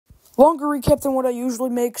Longer recap than what I usually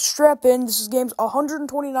make. Strap in. This is games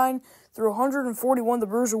 129 through 141. The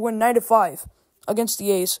Brewers will win 9-5 against the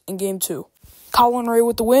A's in Game 2. Colin Ray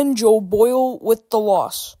with the win. Joe Boyle with the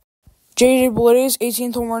loss. J.J. Bleday's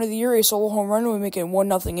 18th home run of the year. A solo home run will make it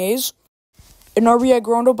 1-0 A's. An RBI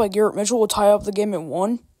ground out by Garrett Mitchell will tie up the game at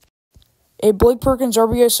 1. A Blake Perkins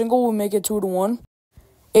RBI single will make it 2-1.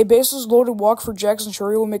 A bases loaded walk for Jackson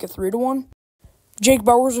Chourio will make it 3-1. Jake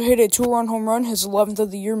Bauers will hit a 2-run home run, his 11th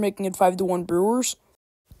of the year, making it 5-1 Brewers.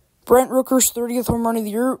 Brent Rooker's 30th home run of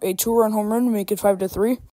the year, a 2-run home run will make it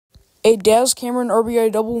 5-3. A Daz Cameron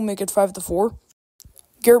RBI double will make it 5-4.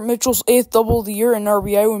 Garrett Mitchell's 8th double of the year and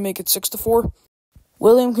RBI will make it 6-4.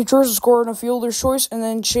 William Contreras will score on a fielder's choice, and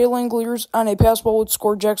then Shea Langeliers on a pass ball would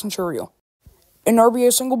score Jackson Chourio. An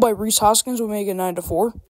RBI single by Rhys Hoskins will make it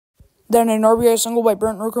 9-4. Then an RBI single by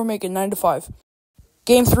Brent Rooker will make it 9-5.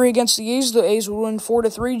 Game 3 against the A's will win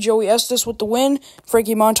 4-3. Joey Estes with the win,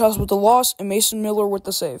 Frankie Montas with the loss, and Mason Miller with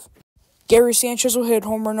the save. Gary Sanchez will hit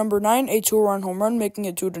home run number 9, a 2-run home run, making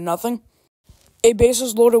it 2-0. A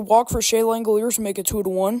bases loaded walk for Shea Langeliers will make it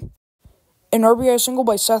 2-1. An RBI single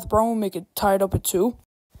by Seth Brown will make it tied up at 2.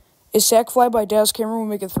 A sac fly by Daz Cameron will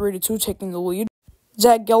make it 3-2, taking the lead.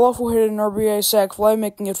 Zach Geloff will hit an RBI sac fly,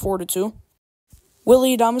 making it 4-2.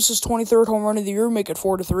 Willie Adames' 23rd home run of the year will make it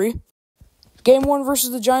 4-3. Game 1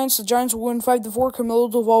 versus the Giants will win 5-4.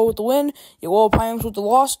 Camilo Doval with the win, Yoel Payams with the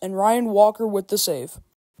loss, and Ryan Walker with the save.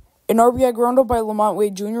 An RBI ground out by Lamont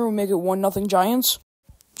Wade Jr. will make it 1-0 Giants.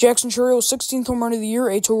 Jackson Chourio's 16th home run of the year,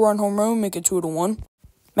 a 2-run home run will make it 2-1.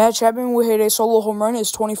 Matt Chapman will hit a solo home run,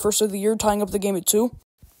 his 21st of the year, tying up the game at 2.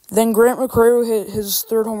 Then Grant McCray will hit his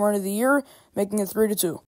 3rd home run of the year, making it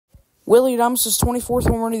 3-2. Willie Adames' 24th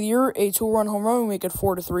home run of the year, a 2-run home run will make it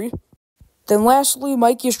 4-3. Then lastly,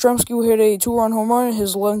 Mike Yastrzemski will hit a 2-run home run,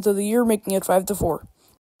 his 11th of the year, making it 5-4.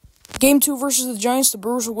 Game 2 versus the Giants, the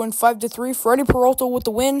Brewers will win 5-3. Freddie Peralta with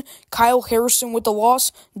the win, Kyle Harrison with the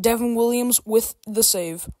loss, Devin Williams with the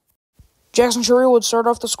save. Jackson Chourio would start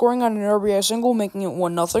off the scoring on an RBI single, making it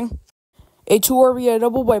 1-0. A 2 RBI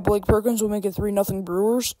double by Blake Perkins will make it 3-0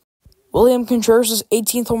 Brewers. William Contreras'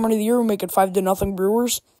 18th home run of the year will make it 5-0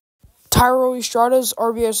 Brewers. Thairo Estrada's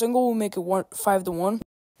RBI single will make it 5-1.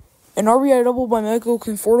 An RBI double by Michael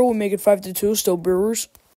Conforto will make it 5-2, still Brewers.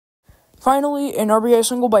 Finally, an RBI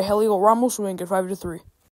single by Heliot Ramos will make it 5-3.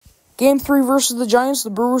 Game 3 versus the Giants, the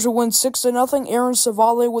Brewers will win 6-0. Aaron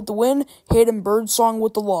Savale with the win, Hayden Birdsong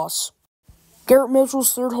with the loss. Garrett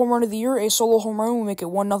Mitchell's 3rd home run of the year, a solo home run will make it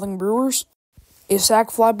 1-0 Brewers. A sac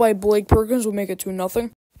fly by Blake Perkins will make it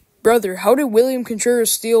 2-0. Brother, how did William Contreras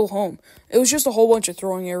steal home? It was just a whole bunch of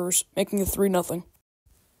throwing errors, making it 3-0.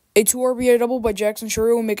 A 2 RBI double by Jackson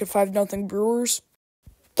Chourio will make it 5-0 Brewers.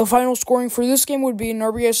 The final scoring for this game would be an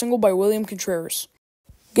RBI single by William Contreras.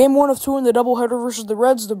 Game 1 of 2 in the doubleheader versus the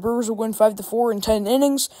Reds, the Brewers will win 5-4 in 10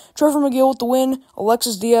 innings. Trevor McGill with the win,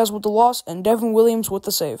 Alexis Diaz with the loss, and Devin Williams with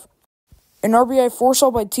the save. An RBI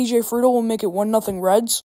force-out by TJ Friedl will make it 1-0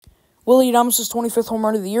 Reds. Willie Adames' 25th home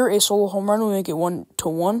run of the year, a solo home run will make it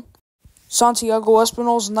 1-1. Santiago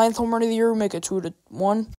Espinal's 9th home run of the year will make it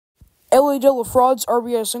 2-1. L.A. De La Fraud's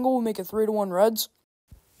RBI single will make it 3-1 Reds.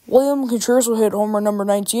 William Contreras will hit home run number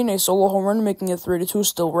 19, a solo home run, making it 3-2,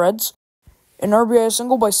 still Reds. An RBI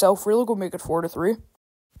single by Sal Frelick will make it 4-3.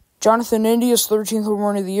 Jonathan India's 13th home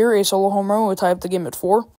run of the year, a solo home run, will tie up the game at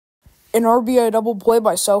 4. An RBI double play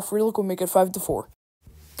by Sal Frelick will make it 5-4.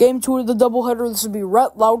 Game 2 of the doubleheader, this would be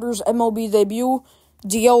Rhett Lauder's MLB debut,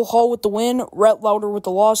 DL Hall with the win, Rhett Lauder with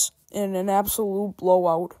the loss, in an absolute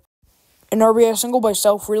blowout. An RBI single by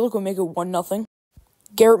Sal Frelick will make it 1-0.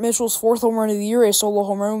 Garrett Mitchell's 4th home run of the year, a solo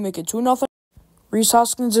home run will make it 2-0. Rhys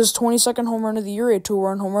Hoskins' 22nd home run of the year, a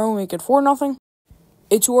 2-run home run will make it 4-0.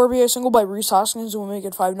 A 2 RBI single by Rhys Hoskins will make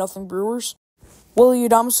it 5-0 Brewers. Willie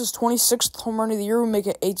Adames' 26th home run of the year will make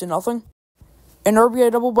it 8-0. An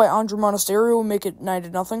RBI double by Andre Monasterio will make it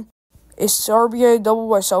 9-0. A RBI double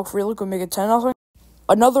by Sal Frelick will make it 10-0.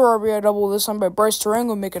 Another RBI double, this time by Bryce Terang,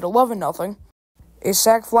 will make it 11-0. A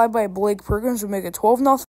sac fly by Blake Perkins will make it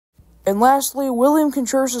 12-0. And lastly, William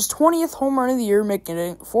Contreras' 20th home run of the year, making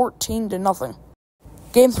it 14-0.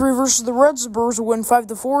 Game 3 versus the Reds, the Brewers will win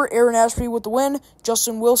 5-4. Aaron Ashby with the win,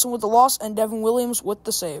 Justin Wilson with the loss, and Devin Williams with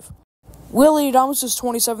the save. Willie Adames'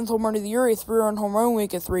 27th home run of the year, a 3-run home run will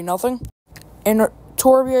make it 3-0. And a 2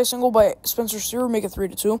 RBI single by Spencer Steer will make it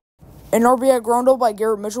 3-2. An RBI ground out by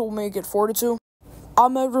Garrett Mitchell will make it 4-2.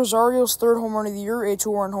 Ahmed Rosario's 3rd home run of the year, a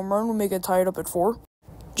 2-run home run, will make it tied up at 4.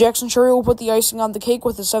 Jackson Chourio will put the icing on the cake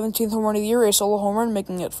with his 17th home run of the year, a solo home run,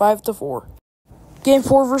 making it 5-4. Game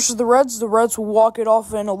 4 versus the Reds will walk it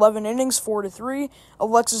off in 11 innings, 4-3.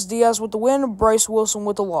 Alexis Diaz with the win, Bryce Wilson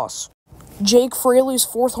with the loss. Jake Fraley's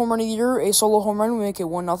 4th home run of the year, a solo home run, would make it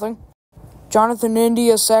 1-0. Jonathan Indy,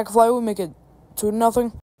 a sac fly, would make it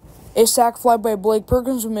 2-0. A sac fly by Blake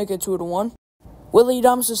Perkins would make it 2-1. Willie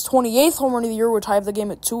Adames' 28th home run of the year would tie up the game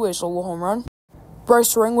at 2, a solo home run.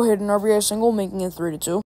 Bryce Terang would hit an RBI single, making it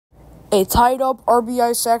 3-2. A tied-up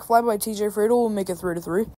RBI sac fly by TJ Friedel would make it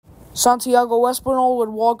 3-3. Santiago Espinal would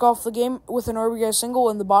walk off the game with an RBI single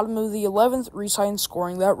in the bottom of the 11th, Rhys Hines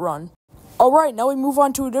scoring that run. Alright, now we move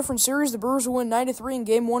on to a different series. The Brewers would win 9-3 in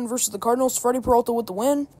Game 1 versus the Cardinals. Freddie Peralta with the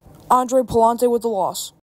win. Andre Palante with the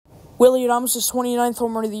loss. Willie Adames' 29th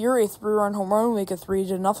home run of the year, a 3-run home run, would make it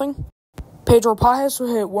 3-0. Pedro Pajes would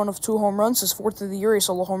hit 1 of 2 home runs, his 4th of the year, a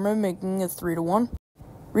solo home run, making it 3-1.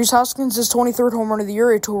 Rhys Hoskins' 23rd home run of the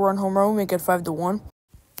year, a 2-run home run, would make it 5-1.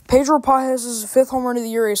 Pedro Pajes' 5th home run of the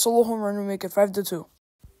year, a solo home run, would make it 5-2.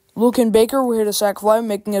 Lucan Baker would hit a sac fly,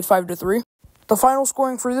 making it 5-3. The final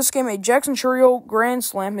scoring for this game, a Jackson Chourio grand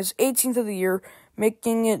slam, his 18th of the year,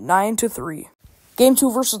 making it 9-3. Game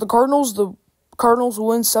 2 versus the Cardinals will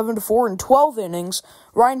win 7-4 in 12 innings.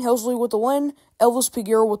 Ryan Helsley with the win, Elvis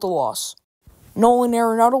Peguero with the loss. Nolan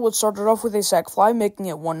Arenado would start it off with a sac fly, making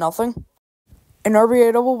it 1-0. An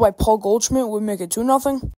RBI double by Paul Goldschmidt would make it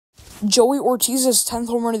 2-0. Joey Ortiz's 10th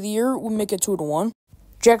home run of the year would make it 2-1.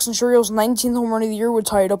 Jackson Chourio's 19th home run of the year would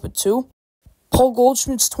tie it up at 2. Paul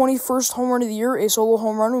Goldschmidt's 21st home run of the year, a solo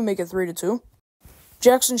home run, would make it 3-2.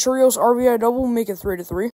 Jackson Chourio's RBI double would make it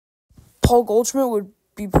 3-3. Paul Goldschmidt would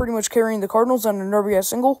be pretty much carrying the Cardinals on an RBI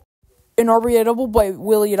single. An RBI double by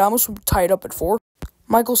Willie Adames would tie it up at 4.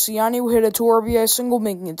 Michael Ciani would hit a 2 RBI single,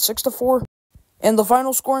 making it 6-4. And the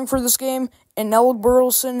final scoring for this game, an Alec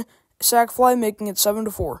Burleson sac fly, making it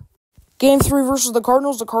 7-4. Game 3 versus the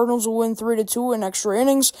Cardinals will win 3-2 in extra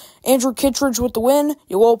innings. Andrew Kittredge with the win,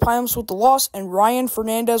 Yoel Payams with the loss, and Ryan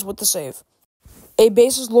Fernandez with the save. A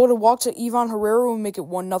bases-loaded walk to Ivan Herrera would make it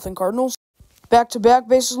 1-0 Cardinals. Back-to-back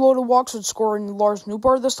bases-loaded walks would score in Lars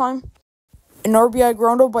Nootbaar this time. An RBI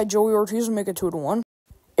ground-out by Joey Ortiz would make it 2-1.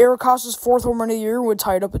 Eric Haas's 4th home run of the year would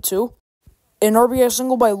tie it up at 2. An RBI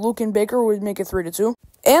single by Lucan Baker would make it 3-2.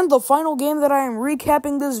 And the final game that I am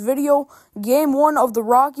recapping this video, Game 1 of the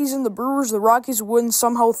Rockies and the Brewers. The Rockies win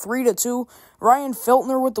somehow 3-2. Ryan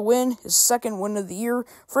Feltner with the win, his 2nd win of the year.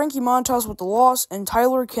 Frankie Montas with the loss, and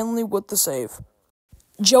Tyler Kinley with the save.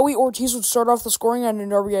 Joey Ortiz would start off the scoring on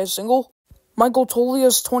an RBI single. Michael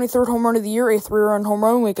Tolia's 23rd home run of the year, a 3-run home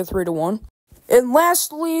run, will make it 3-1. And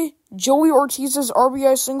lastly, Joey Ortiz's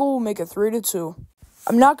RBI single will make it 3-2.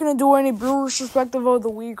 I'm not going to do any Brewers perspective of the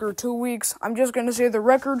week or 2 weeks. I'm just going to say the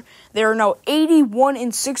record. They are now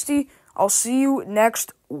 81-60. I'll see you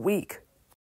next week.